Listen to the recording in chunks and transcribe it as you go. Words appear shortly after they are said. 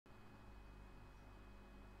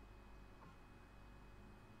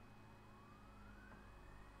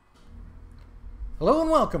Hello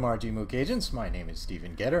and welcome, rgMOOC agents. My name is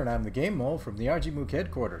Stephen Getter and I'm the Game Mole from the rgMOOC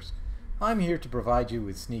headquarters. I'm here to provide you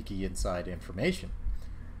with sneaky inside information.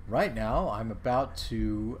 Right now I'm about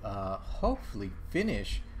to hopefully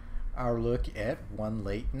finish our look at One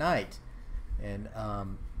Late Night. And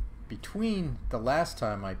between the last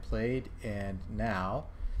time I played and now,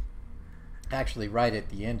 actually right at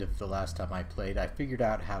the end of the last time I played, I figured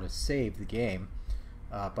out how to save the game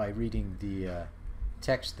by reading the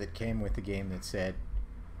text that came with the game that said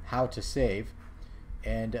how to save.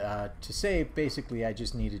 And to save, basically I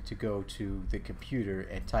just needed to go to the computer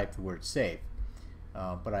and type the word save,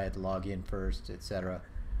 but I had to log in first, etc.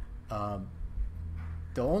 The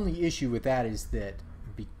only issue with that is that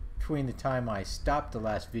between the time I stopped the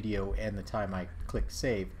last video and the time I clicked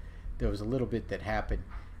save, there was a little bit that happened,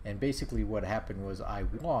 and basically what happened was I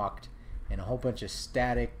walked and a whole bunch of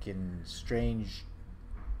static and strange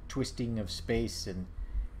twisting of space and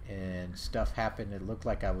stuff happened. It looked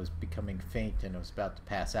like I was becoming faint and I was about to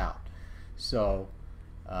pass out. So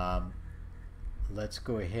let's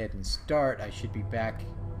go ahead and start. I should be back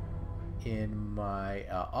in my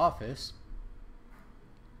office,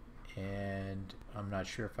 and I'm not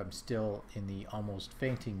sure if I'm still in the almost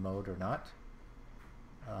fainting mode or not.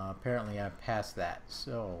 Apparently I'm past that.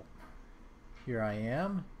 So here I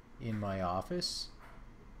am in my office,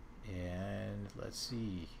 and let's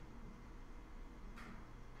see.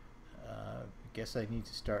 I guess I need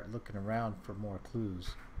to start looking around for more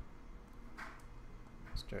clues.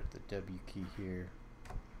 Start the W key here.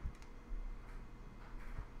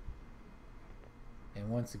 And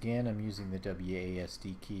once again I'm using the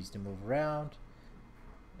WASD keys to move around,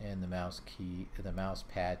 and the mouse key, the mouse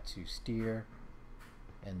pad to steer,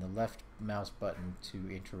 and the left mouse button to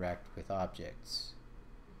interact with objects.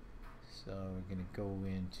 So we're going to go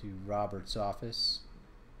into Robert's office.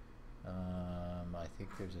 I think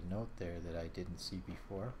there's a note there that I didn't see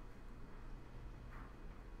before.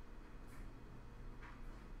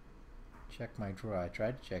 Check my drawer. I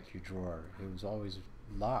tried to check your drawer. It was always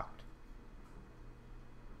locked.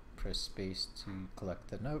 Press space to collect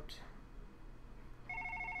the note.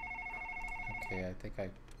 Okay, I think I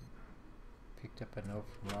picked up a note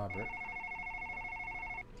from Robert.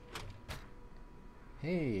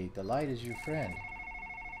 Hey, the light is your friend.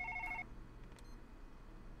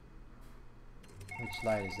 Which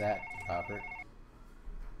light is that, Robert?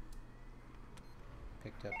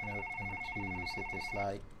 Picked up note number 2. Is it this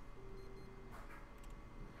light?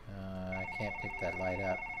 I can't pick that light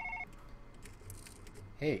up.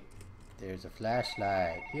 Hey, there's a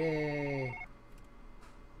flashlight. Yay!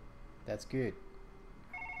 That's good.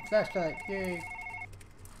 Flashlight, yay!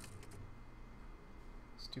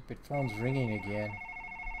 Stupid phone's ringing again.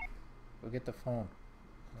 Go get the phone.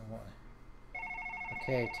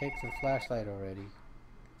 Okay, take the flashlight already.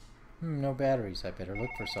 No batteries. I better look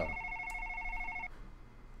for some.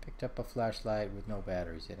 Picked up a flashlight with no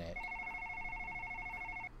batteries in it.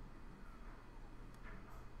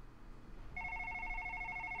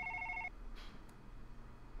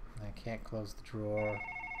 I can't close the drawer.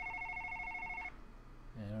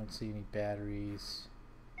 I don't see any batteries.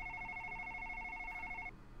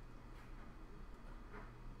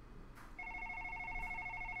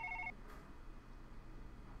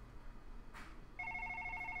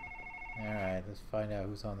 Alright, let's find out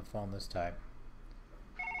who's on the phone this time.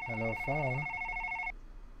 Hello, phone.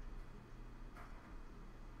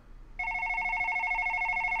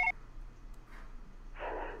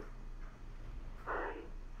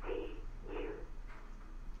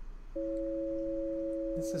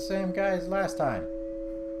 It's the same guy as last time.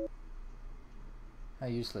 How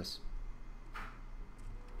useless.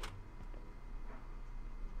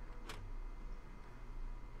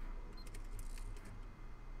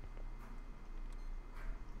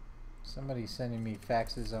 Somebody's sending me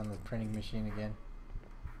faxes on the printing machine again.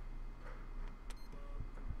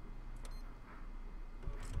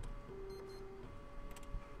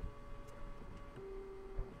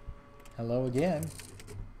 Hello again.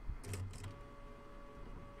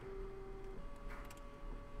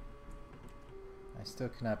 I still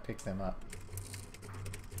cannot pick them up.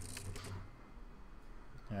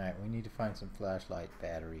 Alright, we need to find some flashlight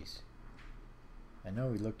batteries. I know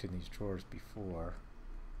we looked in these drawers before.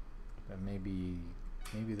 But maybe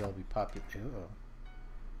they'll be popular. Oh,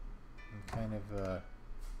 I'm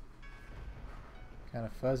kind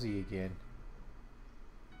of fuzzy again.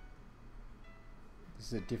 This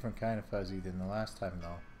is a different kind of fuzzy than the last time,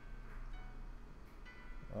 though.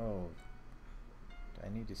 Oh, do I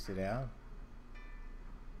need to sit down?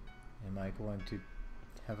 Am I going to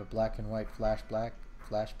have a black and white flashback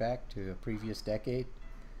to a previous decade?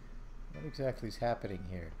 What exactly is happening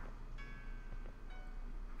here?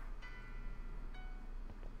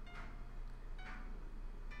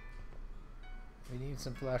 We need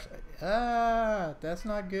some flashlight. Ah, that's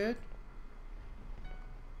not good.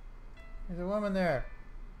 There's a woman there.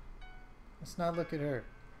 Let's not look at her.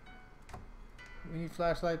 We need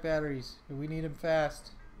flashlight batteries. We need them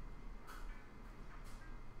fast.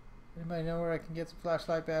 Anybody know where I can get some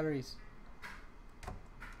flashlight batteries?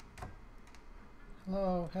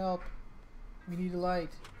 Hello, help. We need a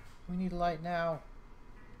light. We need a light now.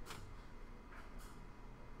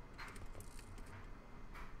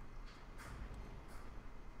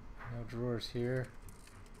 No drawers here.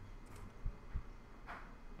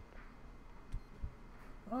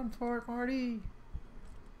 Run for it, Marty!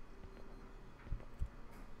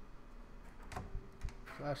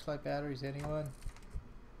 Flashlight batteries, anyone?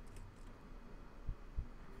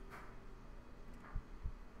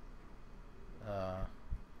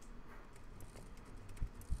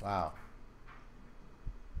 Wow.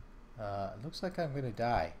 It looks like I'm gonna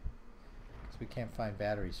die because we can't find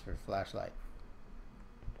batteries for a flashlight.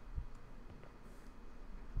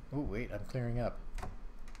 Oh wait, I'm clearing up.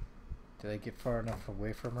 Did I get far enough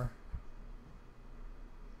away from her?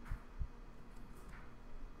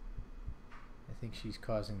 I think she's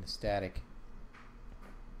causing the static.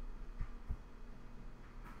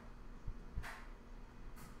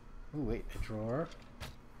 Oh wait, a drawer.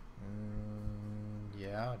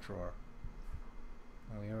 Yeah, a drawer.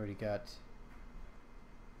 And we already got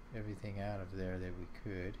everything out of there that we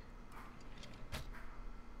could.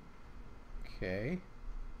 Okay.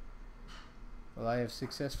 Well, I have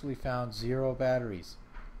successfully found 0 batteries.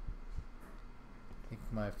 I think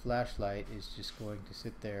my flashlight is just going to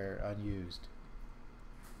sit there unused.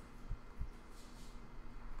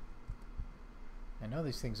 I know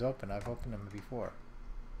these things open. I've opened them before.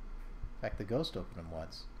 In fact, the ghost opened them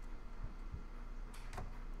once.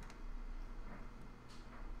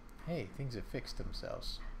 Hey, things have fixed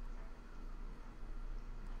themselves.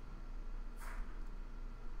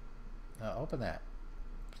 Open that,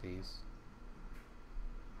 please.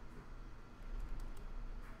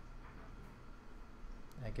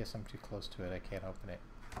 I guess I'm too close to it. I can't open it.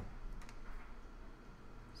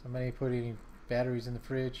 Somebody put any batteries in the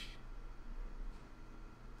fridge?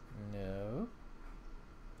 No.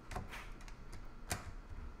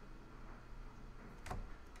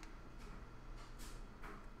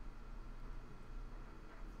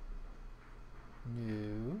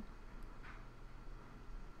 No.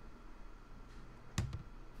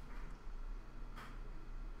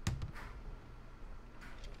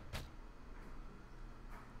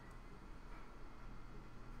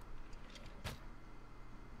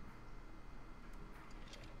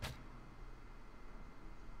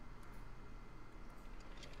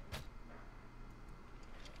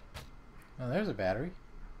 Oh, there's a battery.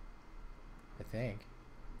 I think.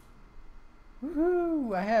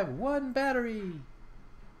 Woohoo! I have 1 battery!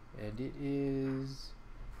 And it is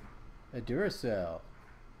a Duracell.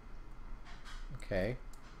 Okay.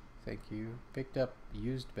 Thank you. Picked up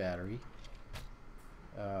used battery.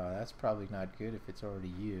 That's probably not good if it's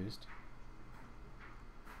already used.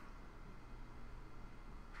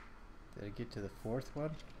 Did I get to the 4th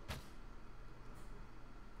one?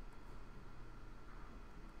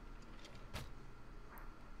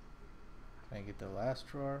 Can I get the last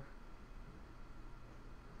drawer?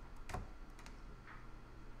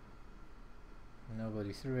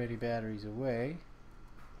 Nobody threw any batteries away.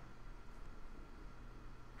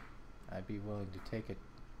 I'd be willing to take a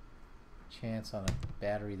chance on a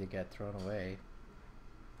battery that got thrown away.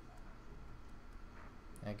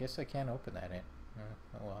 I guess I can't open that in.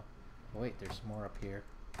 Oh well. Wait, there's more up here.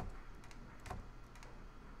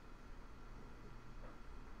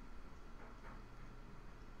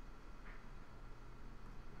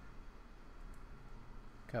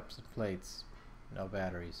 Cups and plates. No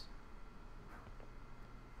batteries.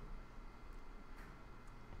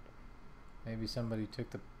 Maybe somebody took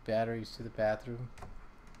the batteries to the bathroom.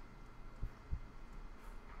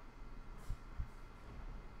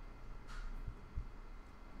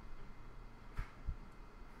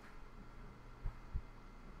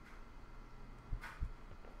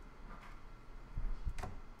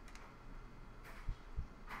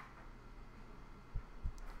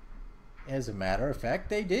 As a matter of fact,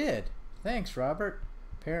 they did. Thanks, Robert.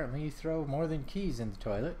 Apparently you throw more than keys in the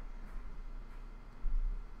toilet.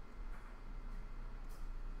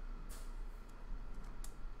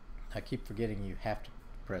 I keep forgetting you have to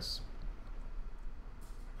press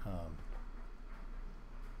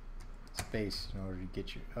space in order to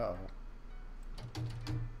get your... Uh-oh.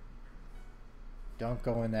 Don't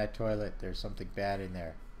go in that toilet. There's something bad in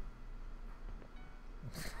there.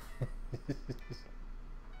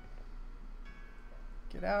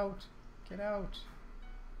 Get out! Get out!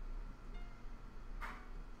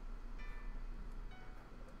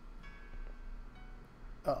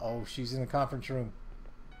 Uh-oh, she's in the conference room.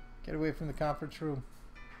 Get away from the conference room.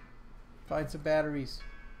 Find some batteries.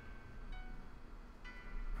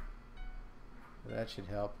 That should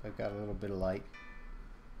help. I've got a little bit of light.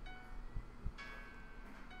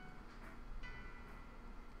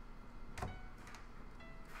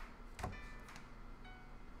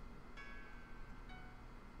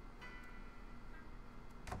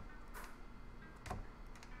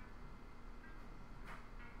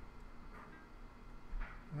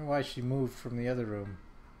 I don't know why she moved from the other room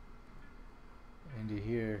into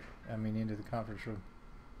here. I mean, into the conference room.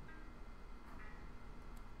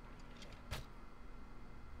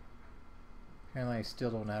 Apparently I still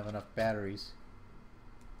don't have enough batteries.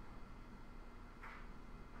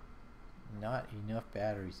 Not enough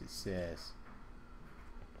batteries, it says.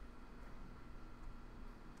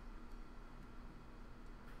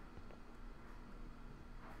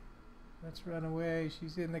 Let's run away.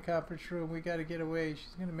 She's in the conference room. We gotta get away.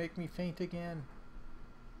 She's gonna make me faint again.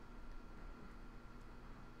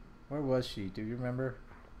 Where was she? Do you remember?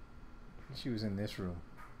 I think she was in this room.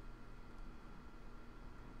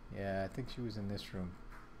 Yeah, I think she was in this room.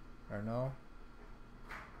 Or no?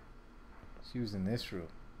 She was in this room.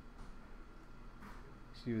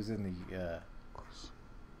 She was in the,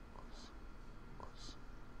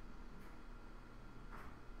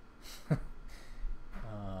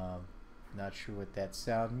 not sure what that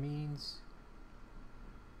sound means.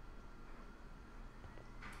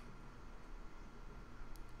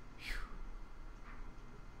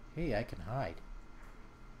 Hey, I can hide.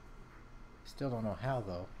 Still don't know how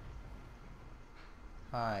though.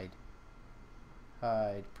 Hide.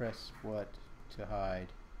 Hide. Press what to hide?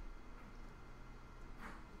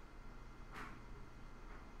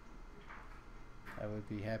 I would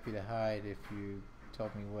be happy to hide if you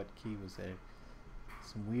told me what key was there.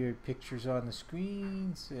 Some weird pictures on the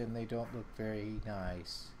screens and they don't look very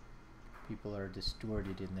nice. People are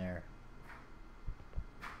distorted in there.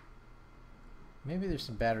 Maybe there's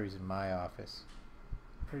some batteries in my office.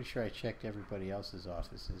 Pretty sure I checked everybody else's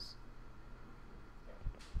offices.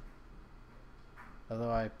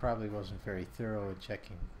 Although I probably wasn't very thorough in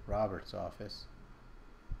checking Robert's office.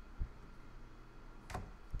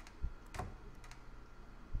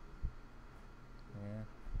 Yeah.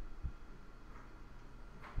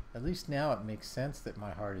 At least now it makes sense that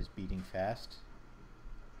my heart is beating fast.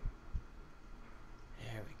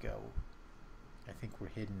 There we go. I think we're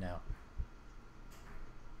hidden now.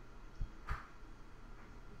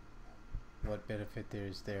 What benefit there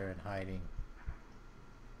is there in hiding?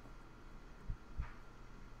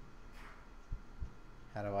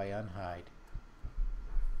 How do I unhide?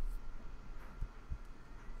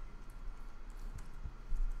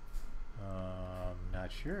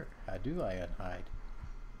 Not sure. How do I unhide?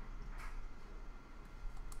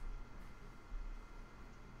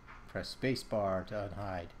 Press spacebar to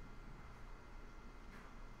unhide.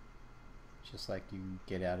 Just like you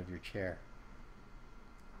get out of your chair.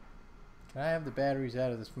 Can I have the batteries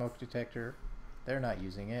out of the smoke detector? They're not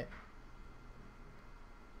using it.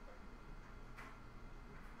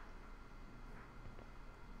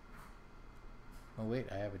 Oh wait,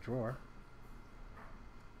 I have a drawer.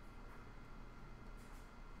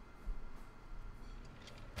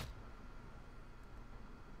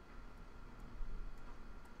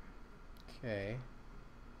 Okay.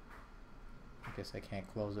 I guess I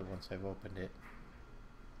can't close it once I've opened it.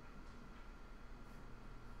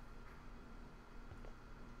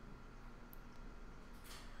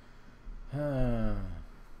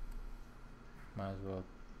 Might as well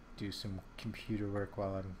do some computer work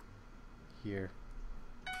while I'm here.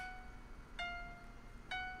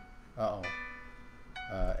 Uh-oh.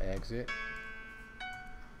 Exit.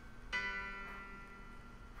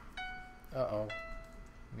 Uh-oh.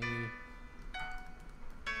 Me.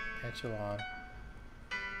 Echelon.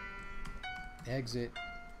 Exit.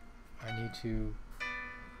 I need to...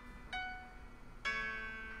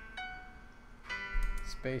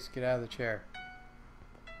 Space, get out of the chair.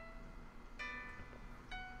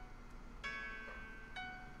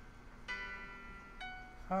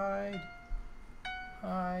 Hide.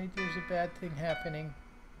 Hide. There's a bad thing happening.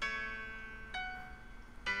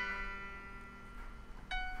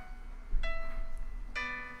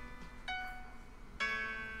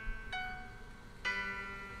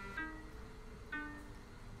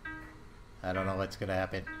 I don't know what's gonna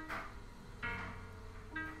happen.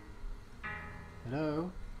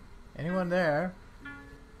 Hello? Anyone there?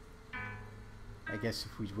 I guess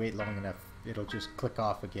if we wait long enough, it'll just click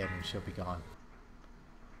off again and she'll be gone.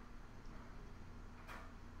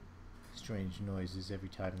 Strange noises every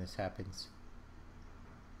time this happens.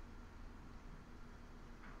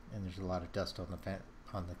 And there's a lot of dust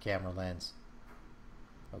on the camera lens.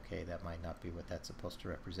 Okay, that might not be what that's supposed to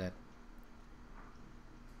represent.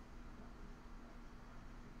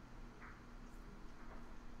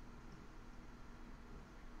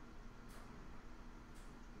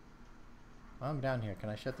 I'm down here. Can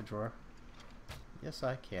I shut the drawer? Yes,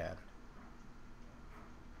 I can.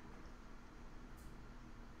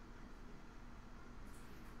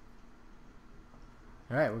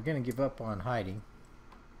 Alright, we're going to give up on hiding,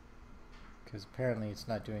 because apparently it's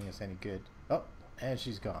not doing us any good. Oh, and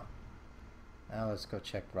she's gone. Now let's go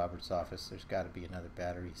check Robert's office. There's got to be another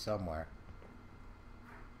battery somewhere.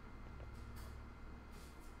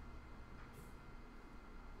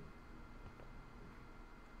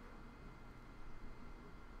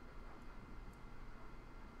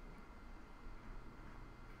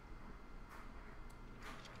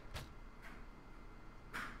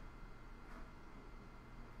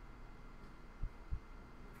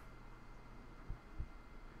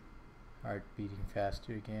 Heart beating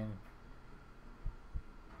faster again.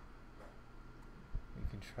 We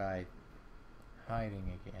can try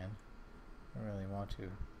hiding again. I don't really want to.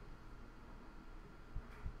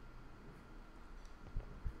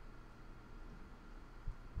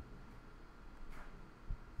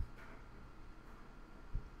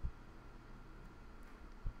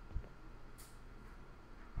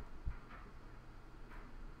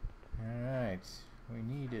 Alright, we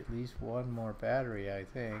need at least one more battery, I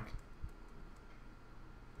think.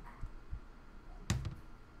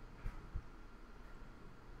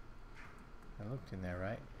 I looked in there,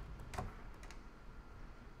 right?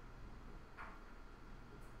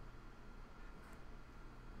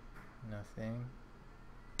 Nothing.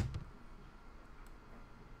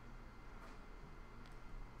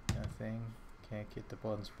 Nothing. Can't get the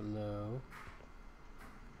buttons below.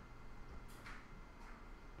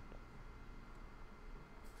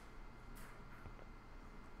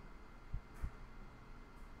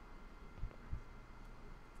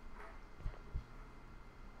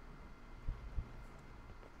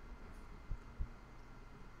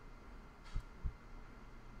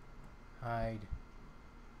 Hide.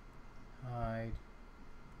 Hide.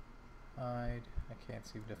 Hide. I can't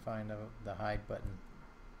seem to find the hide button.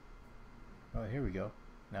 Oh, here we go.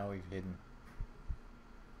 Now we've hidden.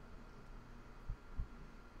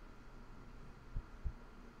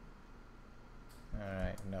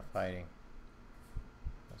 Alright, enough hiding.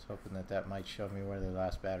 I was hoping that that might show me where the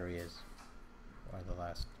last battery is. Or the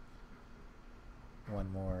last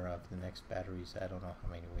one more of the next batteries. I don't know how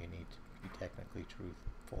many we need to be technically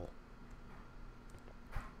truthful.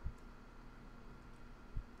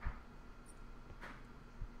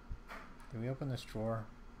 Did we open this drawer?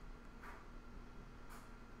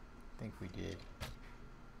 I think we did.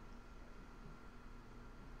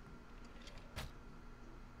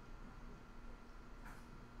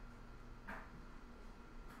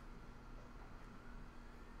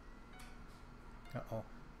 Uh-oh.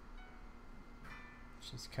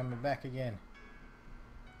 She's coming back again.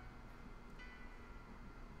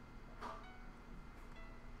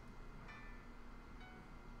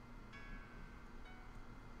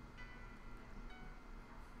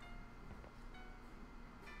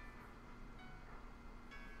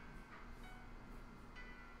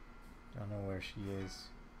 Don't know where she is.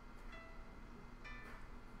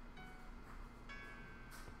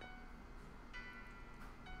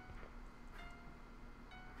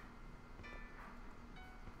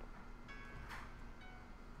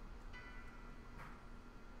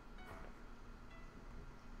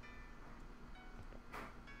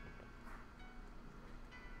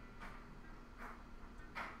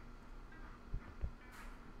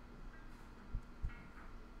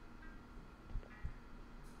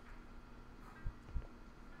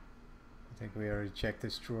 I think we already checked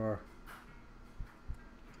this drawer.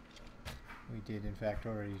 We did in fact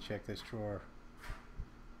already check this drawer.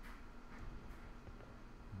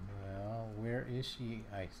 Well, where is she?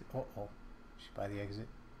 Oh, she's by the exit.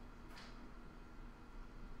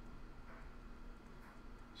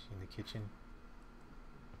 Is she in the kitchen?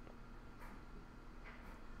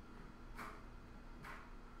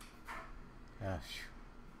 Ah, phew.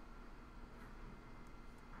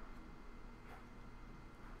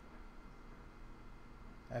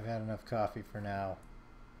 I've had enough coffee for now.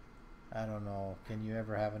 I don't know. Can you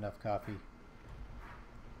ever have enough coffee?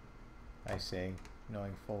 I say,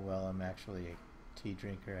 knowing full well I'm actually a tea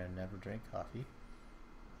drinker and never drink coffee.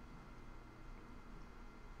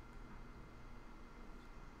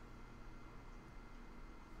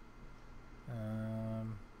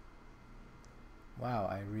 Wow,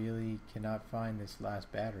 I really cannot find this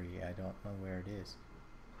last battery. I don't know where it is.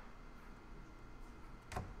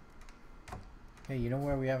 Hey, you know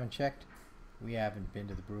where we haven't checked? We haven't been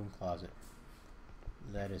to the broom closet.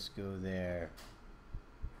 Let us go there.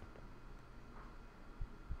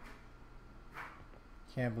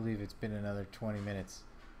 Can't believe it's been another 20 minutes.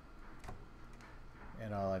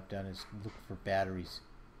 And all I've done is look for batteries.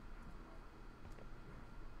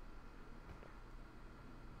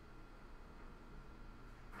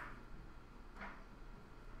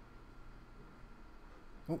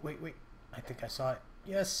 Oh, wait. I think I saw it.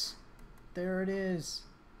 Yes! There it is!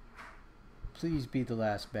 Please be the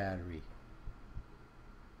last battery.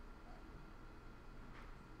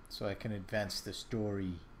 So I can advance the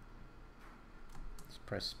story. Let's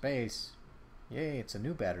press space. Yay, it's a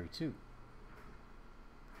new battery too.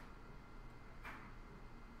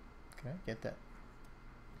 Can I get that?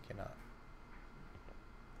 Cannot.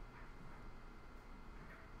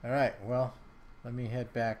 Alright, well, let me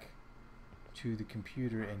head back to the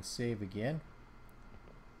computer and save again.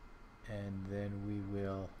 And then we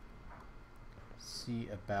will see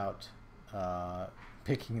about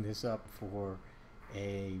picking this up for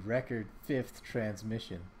a record 5th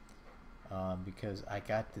transmission. Because I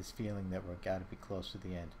got this feeling that we're got to be close to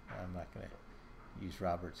the end. I'm not going to use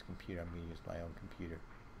Robert's computer. I'm going to use my own computer.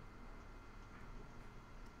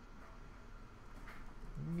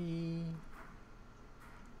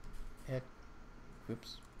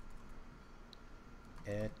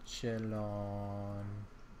 Echelon.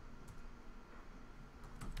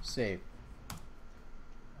 Save.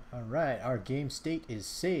 Alright, our game state is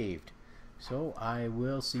saved. So I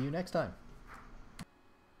will see you next time.